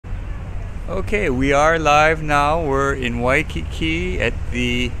Okay, we are live now. We're in Waikiki at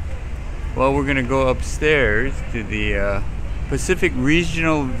the, well, we're going to go upstairs to the Pacific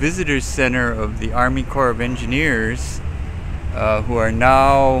Regional Visitors Center of the Army Corps of Engineers, who are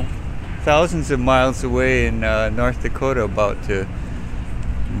now thousands of miles away in North Dakota, about to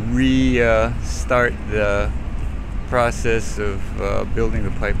restart the process of building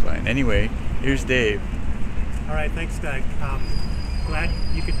the pipeline. Anyway, here's Dave. All right, thanks, Doug. Glad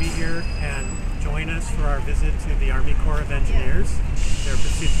you could be here and join us for our visit to the Army Corps of Engineers, their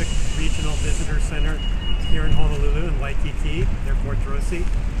Pacific Regional Visitor Center here in Honolulu and Waikiki, their Fort Rosi.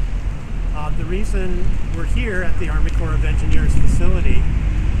 The reason we're here at the Army Corps of Engineers facility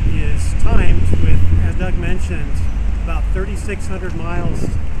is timed with, as Doug mentioned, about 3,600 miles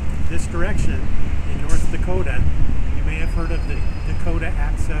this direction in North Dakota. You may have heard of the Dakota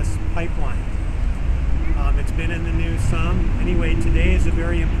Access Pipeline. It's been in the news some. Anyway, today is a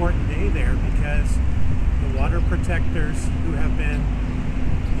very important day there because the water protectors who have been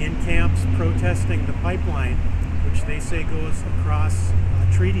in camps protesting the pipeline, which they say goes across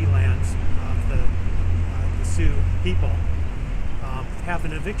treaty lands of the Sioux people, have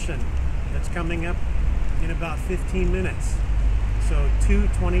an eviction that's coming up in about 15 minutes. So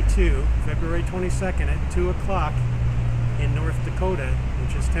 2/22, February 22nd at 2 o'clock in North Dakota,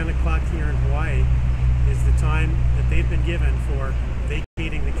 which is 10 o'clock here in Hawaii, is the time that they've been given for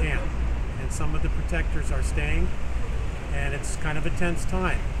vacating the camp. And some of the protectors are staying, and it's kind of a tense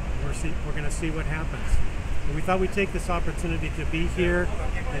time. We're going to see what happens. And we thought we'd take this opportunity to be here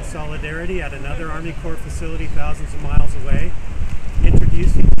in solidarity at another Army Corps facility thousands of miles away,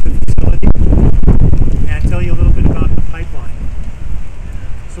 introduce you to the facility, and tell you a little bit about the pipeline.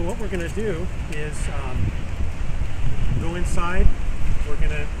 So what we're going to do is go inside. We're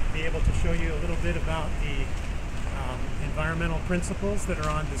going to be able to show you a little bit about the environmental principles that are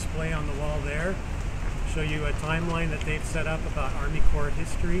on display on the wall there. Show you a timeline that they've set up about Army Corps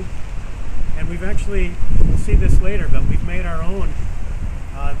history. And we've actually, we'll see this later, but we've made our own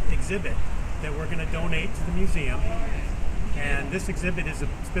exhibit that we're going to donate to the museum. And this exhibit is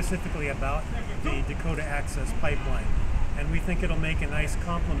specifically about the Dakota Access Pipeline. And we think it'll make a nice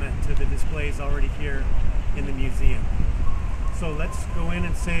complement to the displays already here in the museum. So let's go in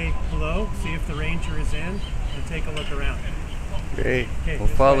and say hello, see if the ranger is in, and take a look around. Great. Okay, we'll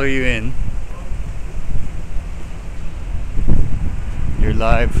follow you in. You're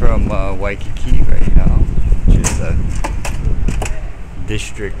live from Waikiki right now, which is a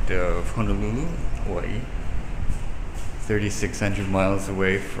district of Honolulu, Hawaii. 3,600 miles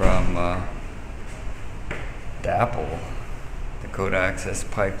away from DAPL, Dakota Access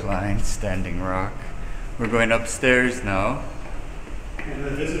Pipeline, Standing Rock. We're going upstairs now. And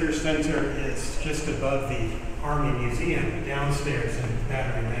the visitor center is just above the Army Museum, downstairs in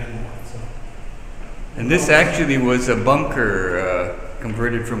Battery Landmark. So. And this actually was a bunker,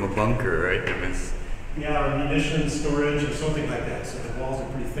 converted from a bunker, right? It was. Yeah, or munitions storage or something like that. So the walls are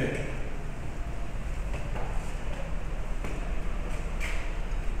pretty thick.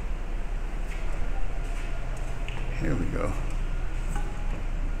 Here we go.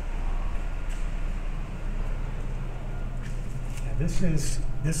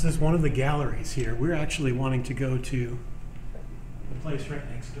 This is one of the galleries here. We're actually wanting to go to the place right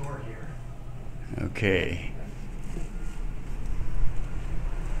next door here. Okay.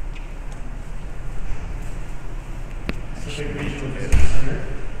 Pacific Regional Visitor Center.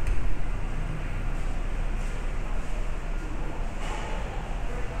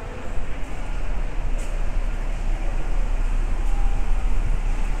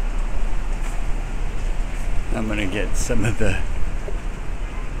 I'm gonna get some of the.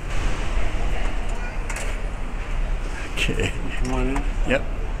 Okay. Come on in. Yep.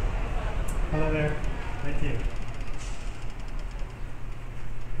 Hello there. Thank you.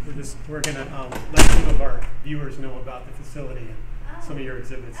 We're gonna let some of our viewers know about the facility and some of your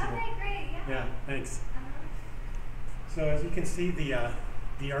exhibits here. Okay, great. Yeah, thanks. So as you can see,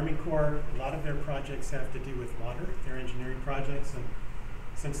 the Army Corps, a lot of their projects have to do with water, their engineering projects, and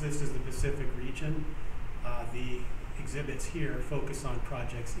since this is the Pacific region, the exhibits here focus on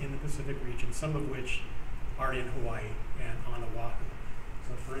projects in the Pacific region, some of which are in Hawaii and on Oahu.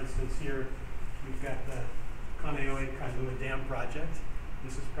 So for instance here, we've got the Kaneohe-Kailua Dam project.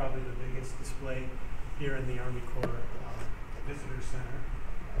 This is probably the biggest display here in the Army Corps Visitor Center.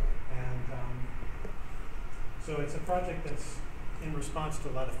 And so it's a project that's in response to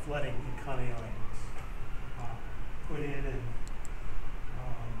a lot of flooding in Kaneohe. Put in and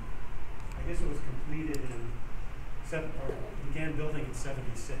I guess it was completed in began building in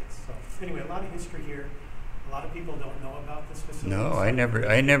 '76. So anyway, a lot of history here. A lot of people don't know about this facility. No, I never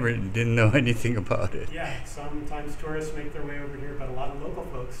didn't know anything about it. Yeah, sometimes tourists make their way over here, but a lot of local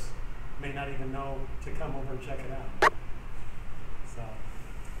folks may not even know to come over and check it out. So,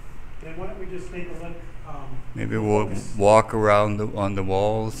 then why don't we just take a look? Maybe we'll walk around on the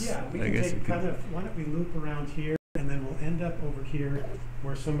walls. Yeah, we I can guess take why don't we loop around here, and then we'll end up over here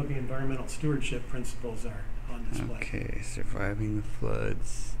where some of the environmental stewardship principles are on display. Okay, surviving the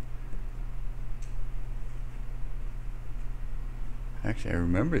floods. Actually, I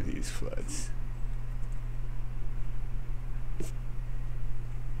remember these floods.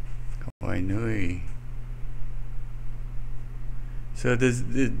 Wainui. So does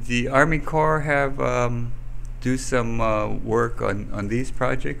the Army Corps have do some work on these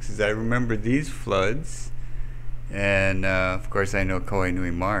projects? Because I remember these floods, and of course I know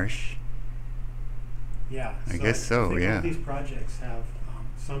Kawainui Marsh. Yeah, I guess so. I think Yeah. all these projects have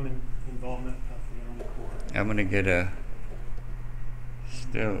some involvement of the Army Corps. I'm gonna get a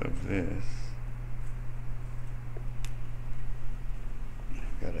still of this.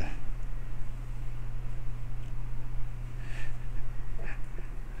 Gotta.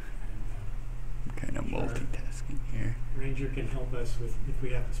 Kind of multitasking here. Ranger can help us with if we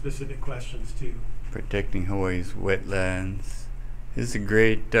have specific questions too. Protecting Hawaii's wetlands. This is a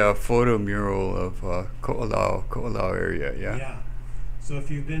great photo mural of Ko'olau area, yeah? Yeah. So if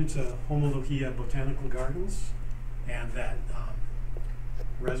you've been to Homolokia Botanical Gardens and that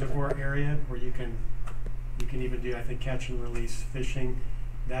reservoir area where you can even do, I think, catch and release fishing,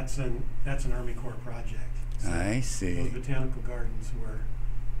 that's an Army Corps project. So I see. Those botanical gardens were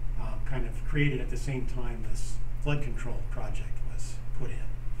kind of created at the same time this flood control project was put in.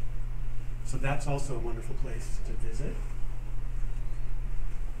 So that's also a wonderful place to visit.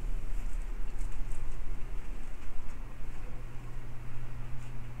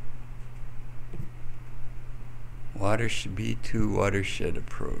 B2 watershed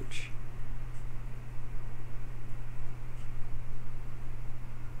approach.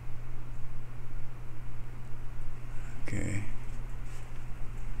 Okay.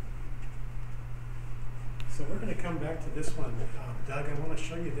 So we're going to come back to this one. Doug, I want to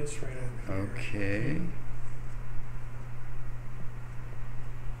show you this right over here. Okay.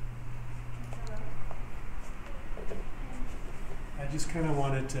 I just kind of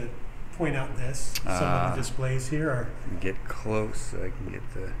wanted to point out this. Some of the displays here are... Get close so I can get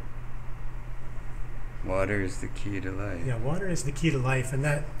the... Water is the key to life. Yeah, water is the key to life. And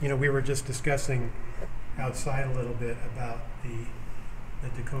that, we were just discussing outside a little bit about the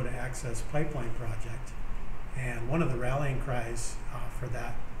Dakota Access Pipeline Project. And one of the rallying cries for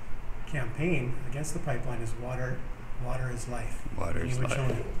that campaign against the pipeline is water is life. Water is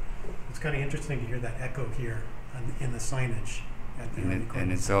life. It's kind of interesting to hear that echo here in the signage.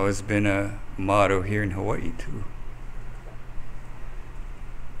 And it's always been a motto here in Hawaii too.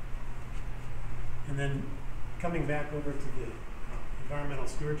 And then coming back over to the environmental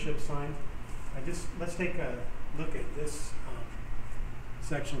stewardship sign, let's take a look at this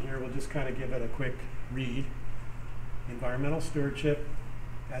section here. We'll just kind of give it a quick read. Environmental stewardship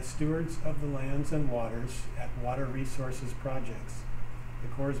as stewards of the lands and waters at water resources projects. The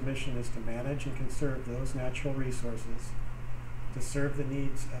Corps' mission is to manage and conserve those natural resources to serve the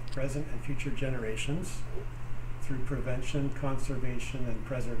needs of present and future generations through prevention, conservation, and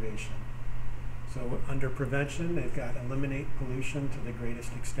preservation. So under prevention, they've got eliminate pollution to the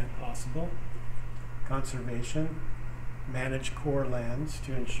greatest extent possible. Conservation, manage core lands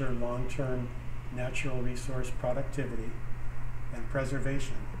to ensure long-term natural resource productivity. And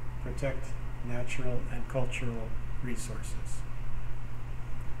preservation, protect natural and cultural resources.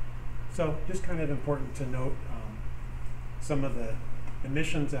 So just kind of important to note some of the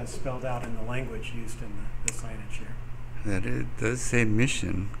missions as spelled out in the language used in the signage here. That it does say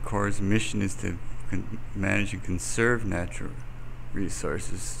mission. Corps' mission is to manage and conserve natural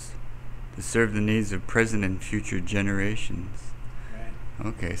resources to serve the needs of present and future generations. Right.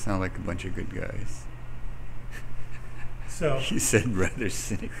 Okay, sound like a bunch of good guys. So You said rather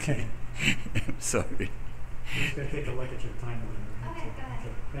cynically. okay. I'm sorry. I'm just going to take a look at your timeline. Okay, go ahead.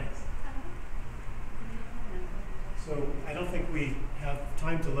 Okay, thanks. So I don't think we have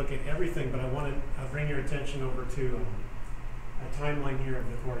time to look at everything, but I'll bring your attention over to a timeline here of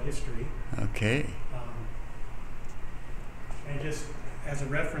the Corps history. Okay. And just as a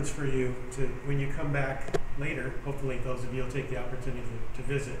reference for you to when you come back later, hopefully those of you will take the opportunity to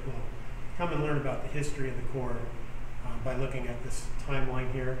visit. We'll come and learn about the history of the Corps by looking at this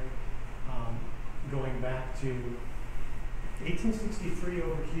timeline here, going back to 1863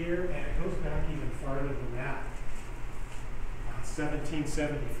 over here, and it goes back even farther than that.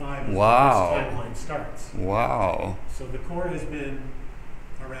 1775 is Wow. when this timeline starts. Wow. So the Corps has been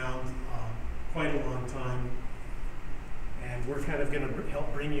around quite a long time, and we're kind of going to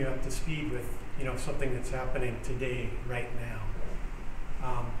help bring you up to speed with something that's happening today, right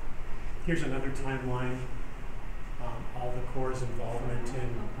now. Here's another timeline. All the Corps' involvement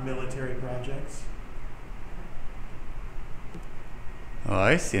in military projects. Oh,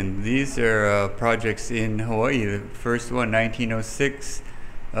 I see. And these are projects in Hawaii. The first one, 1906,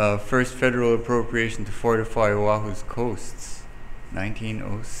 first federal appropriation to fortify Oahu's coasts.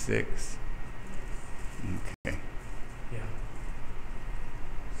 1906. Okay. Yeah.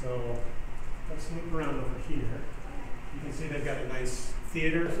 So let's look around over here. You can see they've got a nice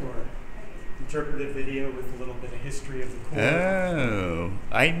theater for interpretive video with a little bit of history of the Corps. Oh,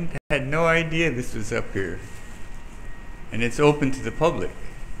 I had no idea this was up here. And it's open to the public.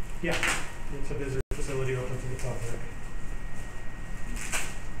 Yeah, it's a visitor facility open to the public.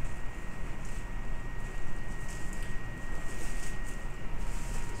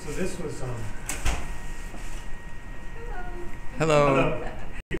 So this was Hello.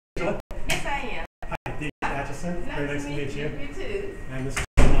 Hello. Yes, I am. Hi, David Atchison. Very nice to meet you. You too. And this is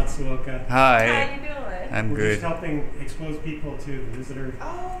Matsuoka. Hi. How you doing? I'm We're good. just helping expose people to the visitor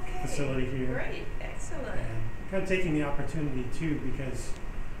Okay. facility here. Great. Excellent. And kind of taking the opportunity too because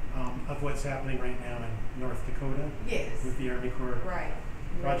of what's happening right now in North Dakota Yes. with the Army Corps Right.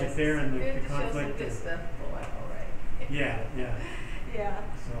 project Yes. there and the Good to show some conflict. good and- stuff going on, right? yeah, yeah. Yeah,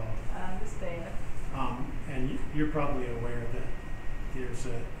 So, I understand. and you're probably aware that there's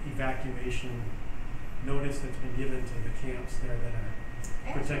an evacuation notice that's been given to the camps there that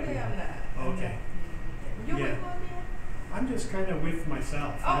are protecting. Actually, I'm not. Okay. You Yeah. with one there? I'm just kind of with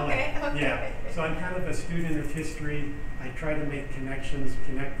myself. Really. Okay, okay. Yeah. So I'm kind of a student of history. I try to make connections,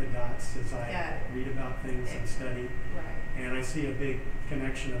 connect the dots as I Got it. read about things and study. Right. And I see a big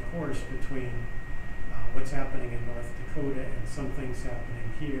connection, of course, between what's happening in North Dakota and some things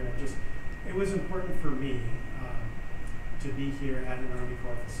happening here. It was important for me to be here at an Army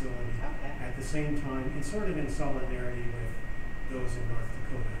Corps facility Okay. at the same time, and sort of in solidarity with those in North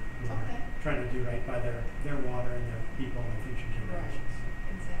Dakota who are Okay. trying to do right by their water and their people and future generations.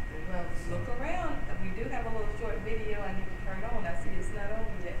 Exactly. Well, look around. We do have a little short video I need to turn on. I see it's not on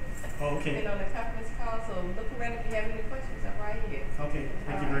yet. Okay. Been on the conference call, so look around if you have any questions. I'm right here. Okay.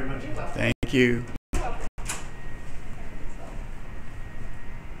 Thank All you very right. much. You're welcome. Thank you. You're welcome.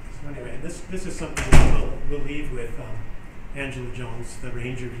 So anyway, this is something that we'll leave with Angela Jones, the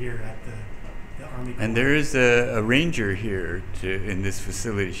ranger here at the Army Corps. And there is a ranger here in this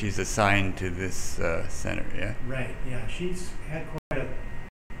facility. She's assigned to this center, yeah? Right, yeah. She's had quite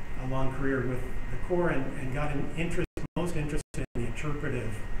a long career with the Corps and got most interested in the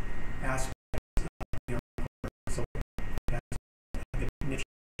interpretive aspects of the Army Corps. So that's a niche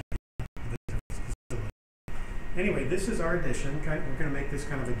of this facility. Anyway, this is our addition. We're going to make this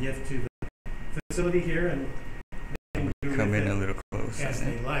kind of a gift to the facility here, and they can do Come with in it a little closer. as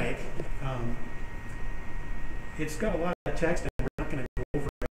they like. It's got a lot of text, and we're not going to go over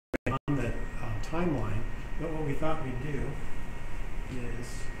it on the timeline, but what we thought we'd do is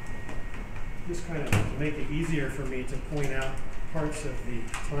just kind of make it easier for me to point out parts of the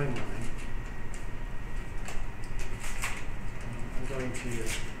timeline. I'm going to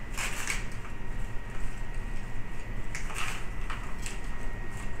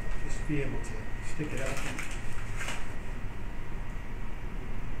just be able to stick it up.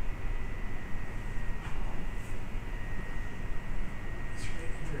 This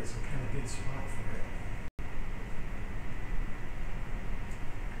right here is a kind of good spot for it.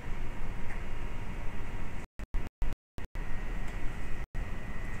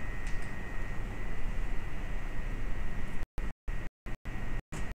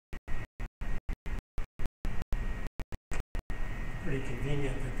 Pretty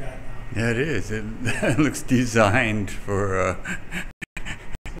convenient that Yeah, it is. It looks designed for.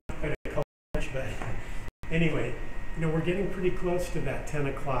 quite a college, but anyway, we're getting pretty close to that 10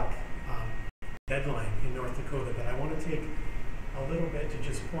 o'clock deadline in North Dakota, but I want to take a little bit to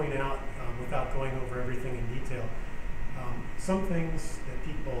just point out, without going over everything in detail, some things that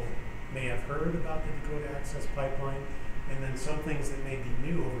people may have heard about the Dakota Access Pipeline, and then some things that may be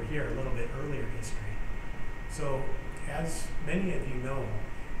new over here, a little bit earlier history. So, as many of you know,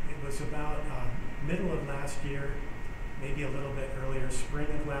 it was about middle of last year, maybe a little bit earlier, spring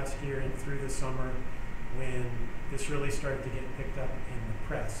of last year and through the summer, when this really started to get picked up in the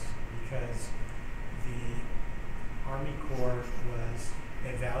press, because the Army Corps was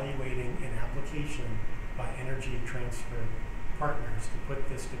evaluating an application by Energy Transfer Partners to put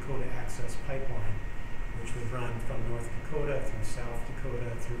this Dakota Access Pipeline which would run from North Dakota through South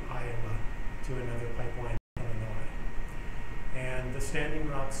Dakota through Iowa to another pipeline in Illinois. And the Standing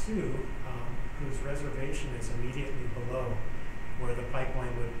Rock Sioux, whose reservation is immediately below where the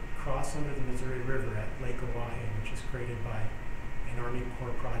pipeline would cross under the Missouri River at Lake Oahe, which is created by an Army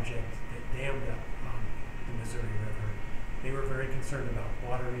Corps project that dammed up the Missouri River. They were very concerned about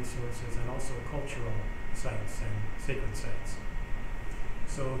water resources and also cultural sites and sacred sites.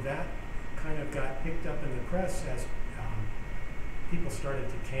 So that kind of got picked up in the press as people started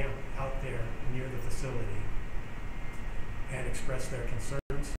to camp out there near the facility and express their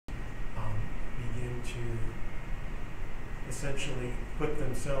concerns, begin to essentially put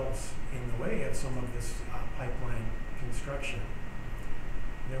themselves in the way of some of this pipeline construction.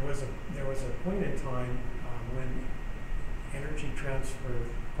 There was a point in time when Energy Transfer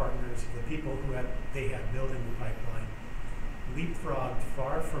Partners, the people who had building the pipeline, leapfrogged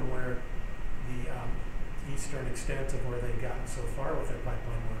far from where the eastern extent of where they'd gotten so far with their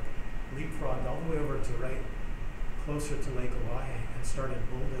pipeline work, leapfrogged all the way over to right closer to Lake Oahe and started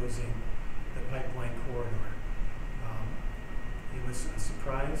bulldozing the pipeline corridor. It was a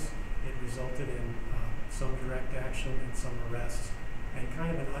surprise. It resulted in some direct action and some arrests, and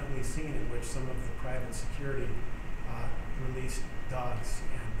kind of an ugly scene in which some of the private security released dogs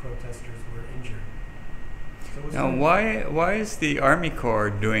and protesters were injured. So now, why is the Army Corps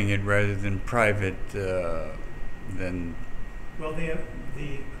doing it rather than private? Well,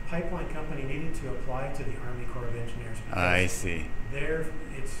 the pipeline company needed to apply to the Army Corps of Engineers. I see.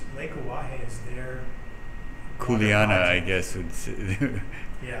 Lake Oahe is their Kuleana, I guess would say.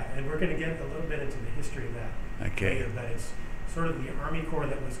 Yeah, and we're going to get a little bit into the history of that later, but it's sort of the Army Corps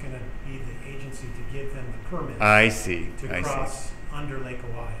that was going to be the agency to give them the permit to cross under Lake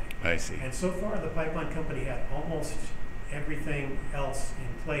Oahe. I see. And so far, the pipeline company had almost everything else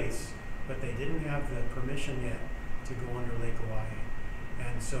in place, but they didn't have the permission yet to go under Lake Oahe.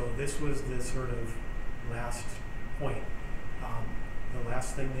 And so this was the sort of last point, the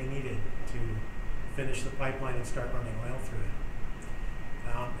last thing they needed to finish the pipeline and start running oil through it.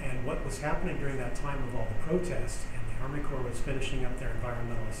 And what was happening during that time of all the protests, and the Army Corps was finishing up their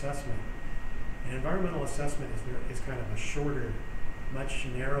environmental assessment. An environmental assessment is kind of a shorter, much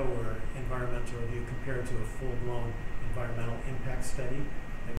narrower environmental review compared to a full-blown environmental impact study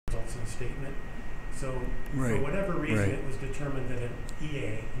that results in a statement. So for whatever reason, it was determined that an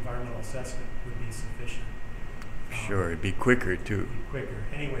EA, environmental assessment, would be sufficient. Sure, it'd be quicker too. Quicker.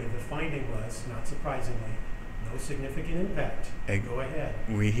 Anyway, the finding was, not surprisingly, no significant impact. Go ahead.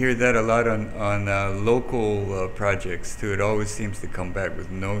 We hear that a lot on local projects too. It always seems to come back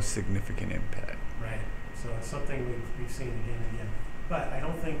with no significant impact. Right. So it's something we've seen again and again. But I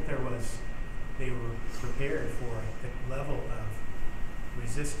don't think they were prepared for the level of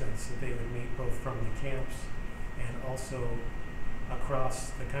resistance that they would meet both from the camps and also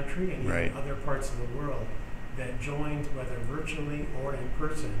across the country and even other parts of the world that joined, whether virtually or in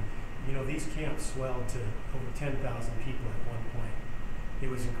person. You know, these camps swelled to over 10,000 people at one point. It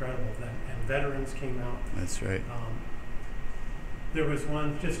was incredible. And veterans came out. That's right. There was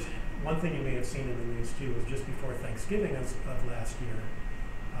one thing you may have seen in the news too, was just before Thanksgiving of last year,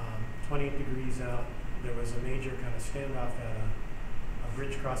 28 degrees out, there was a major kind of standoff at a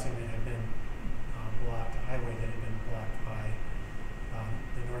bridge crossing that had been blocked, a highway that had been blocked by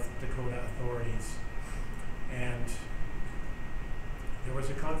the North Dakota authorities. And there was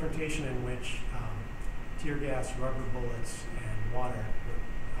a confrontation in which tear gas, rubber bullets, and water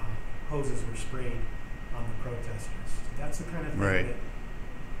hoses were sprayed on the protesters. That's the kind of thing that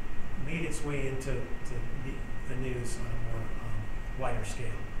made its way into the news on a more wider scale.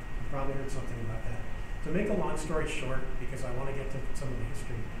 You probably heard something about that. To make a long story short, because I want to get to some of the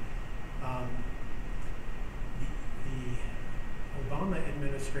history, the Obama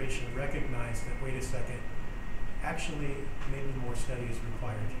administration recognized that, wait a second, actually maybe more study is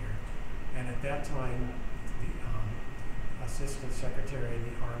required here. And at that time, the Assistant Secretary of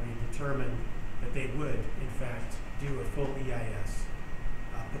the Army determined that they would, in fact, do a full EIS,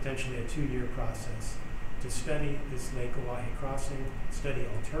 potentially a 2-year process, to study this Lake Oahe crossing, study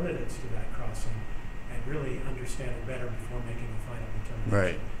alternatives to that crossing, and really understand it better before making a final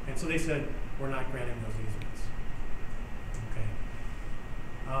determination. And so they said, we're not granting those easements. Okay.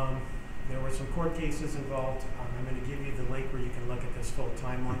 There were some court cases involved. I'm going to give you the link where you can look at this full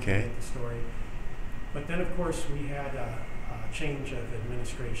timeline to get the story. But then, of course, we had a change of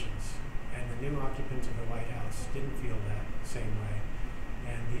administrations, and the new occupant of the White House didn't feel that same way.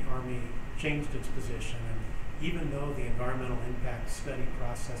 And the Army changed its position. And even though the environmental impact study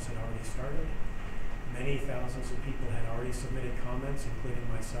process had already started, many thousands of people had already submitted comments, including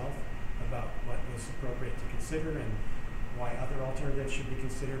myself, about what was appropriate to consider and why other alternatives should be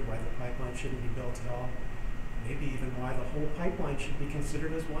considered, why the pipeline shouldn't be built at all, maybe even why the whole pipeline should be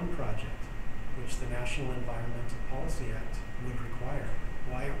considered as one project, which the National Environmental Policy Act would require.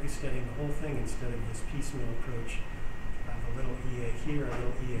 Why aren't we studying the whole thing instead of this piecemeal approach of a little EA here, a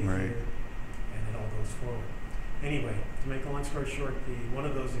little EA here, and it all goes forward. Anyway, to make a long story short, one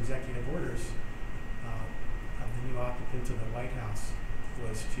of those executive orders of the new occupant of the White House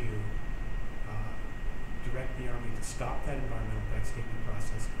was to direct the Army to stop that environmental impact statement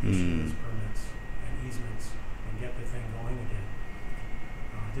process, issue those permits and easements, and get the thing going again.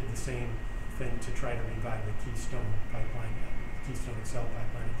 Did the same thing to try to revive the Keystone pipeline, Keystone XL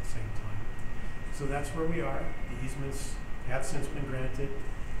pipeline at the same time. So that's where we are. The easements have since been granted.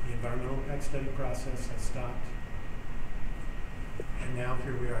 The environmental impact study process has stopped. And now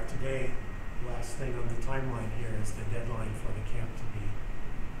here we are today. Last thing on the timeline here is the deadline for the camp to be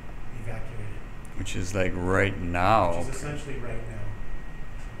evacuated. Which is like right now. Which is essentially right now.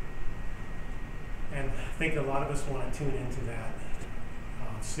 And I think a lot of us want to tune into that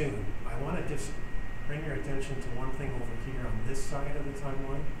soon. I want to just bring your attention to one thing over here on this side of the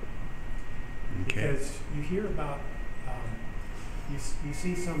timeline. Okay. Because you hear about, you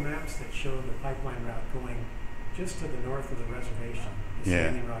see some maps that show the pipeline route going just to the north of the reservation, the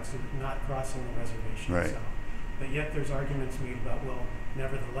standing rocks, not crossing the reservation itself. But yet there's arguments made about, well,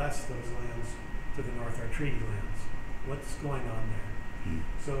 nevertheless, those lands to the north are treaty lands. What's going on there?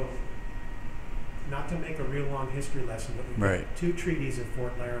 So, not to make a real long history lesson, but we've got two treaties at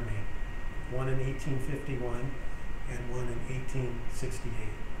Fort Laramie, one in 1851 and one in 1868.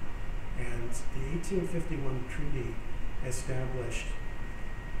 And the 1851 treaty established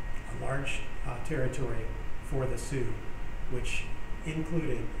a large territory for the Sioux, which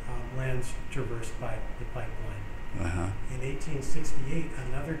included lands traversed by the pipeline. In 1868,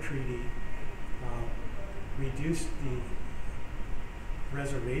 another treaty reduced the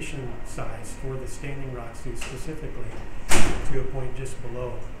reservation size for the Standing Rock Sioux specifically to a point just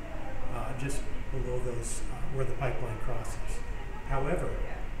below those where the pipeline crosses. However,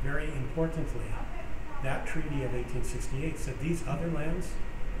 very importantly, that treaty of 1868 said these other lands,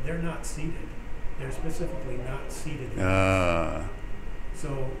 they're not ceded. They're specifically not ceded.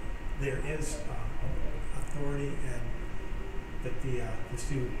 So there is authority and that the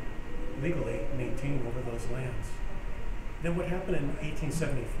Sioux legally maintain over those lands. Then what happened in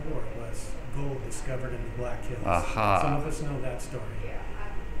 1874 was gold discovered in the Black Hills. Some of us know that story.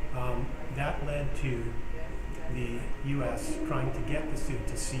 That led to the U.S. trying to get the Sioux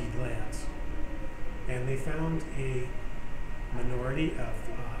to cede lands. And they found a minority of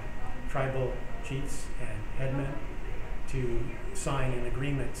tribal chiefs and headmen to sign an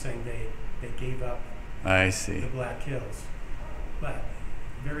agreement saying they gave up the Black Hills. But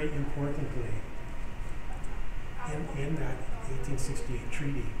very importantly, in that 1868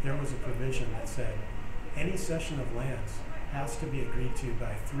 treaty, there was a provision that said any cession of lands has to be agreed to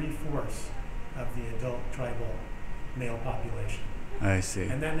by 3/4 of the adult tribal male population.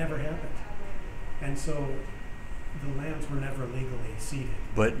 And that never happened. And so the lands were never legally ceded.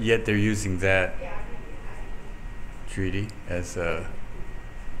 But yet they're using that treaty as a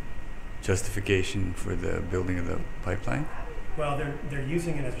justification for the building of the pipeline? Well, they're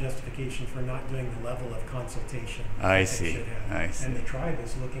using it as justification for not doing the level of consultation I they see. should have. And the tribe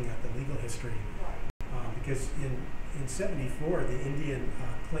is looking at the legal history because in 74, the Indian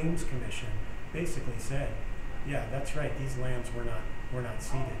Claims Commission basically said, yeah, that's right, these lands were not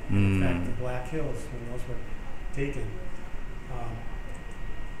ceded. In fact, the Black Hills, when those were taken,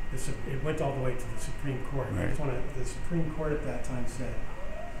 it went all the way to the Supreme Court. The Supreme Court at that time said,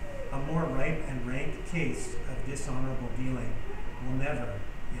 a more ripe and rank case of dishonorable dealing will never,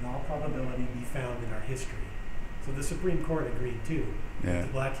 in all probability, be found in our history. So the Supreme Court agreed too. The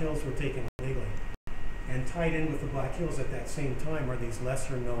Black Hills were taken legally. And tied in with the Black Hills at that same time are these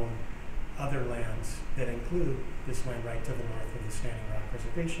lesser known other lands that include this land right to the north of the Standing Rock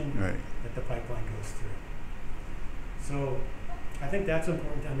Reservation that the pipeline goes through. So I think that's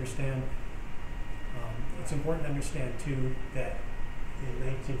important to understand. It's important to understand too that in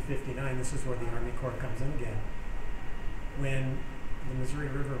 1959, this is where the Army Corps comes in again, when the Missouri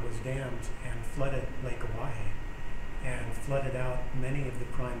River was dammed and flooded Lake Oahe and flooded out many of the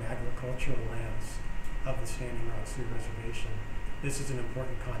prime agricultural lands of the Standing Rock Sioux Reservation. This is an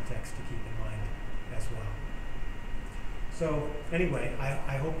important context to keep in mind as well. So anyway,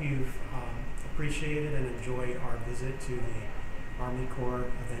 I hope you've appreciated and enjoyed our visit to the Army Corps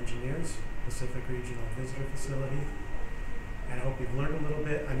of Engineers Pacific Regional Visitor Facility. And I hope you've learned a little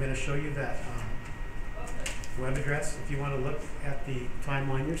bit. I'm going to show you that web address if you want to look at the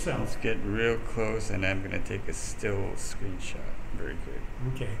timeline Let's yourself. get real close, and I'm going to take a still screenshot. Very good.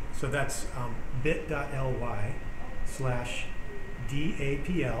 Okay, so that's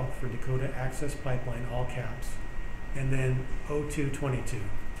bit.ly/DAPL for Dakota Access Pipeline, all caps, and then 0222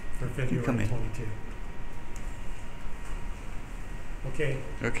 for February come in. 22. Okay,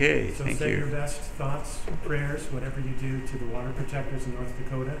 Okay, so thank send your you. best thoughts, prayers, whatever you do to the water protectors in North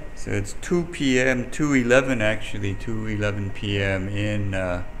Dakota. So it's 2 p.m., 2:11 actually, 2:11 p.m. in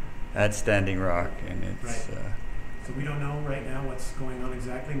at Standing Rock, and it's Right. So we don't know right now what's going on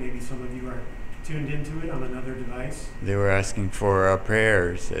exactly. Maybe some of you are tuned into it on another device. they were asking for our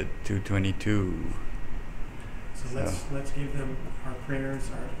prayers at 2:22. So let's give them our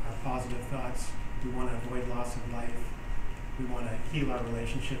prayers, our positive thoughts. We want to avoid loss of life. We want to heal our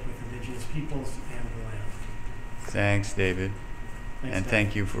relationship with indigenous peoples and the land. Thanks, David, Thanks, and Doug.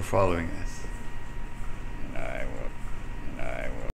 thank you for following us.